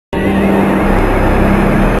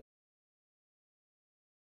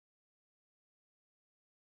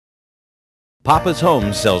Pappas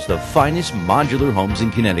Homes sells the finest modular homes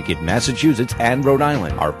in Connecticut, Massachusetts, and Rhode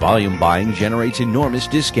Island. Our volume buying generates enormous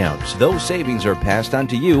discounts. Those savings are passed on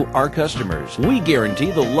to you, our customers. We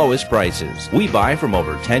guarantee the lowest prices. We buy from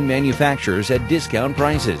over 10 manufacturers at discount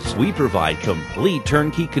prices. We provide complete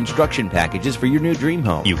turnkey construction packages for your new dream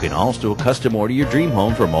home. You can also custom order your dream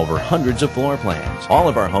home from over hundreds of floor plans. All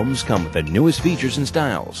of our homes come with the newest features and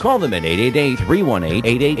styles. Call them at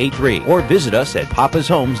 888-318-8883 or visit us at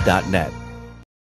pappashomes.net.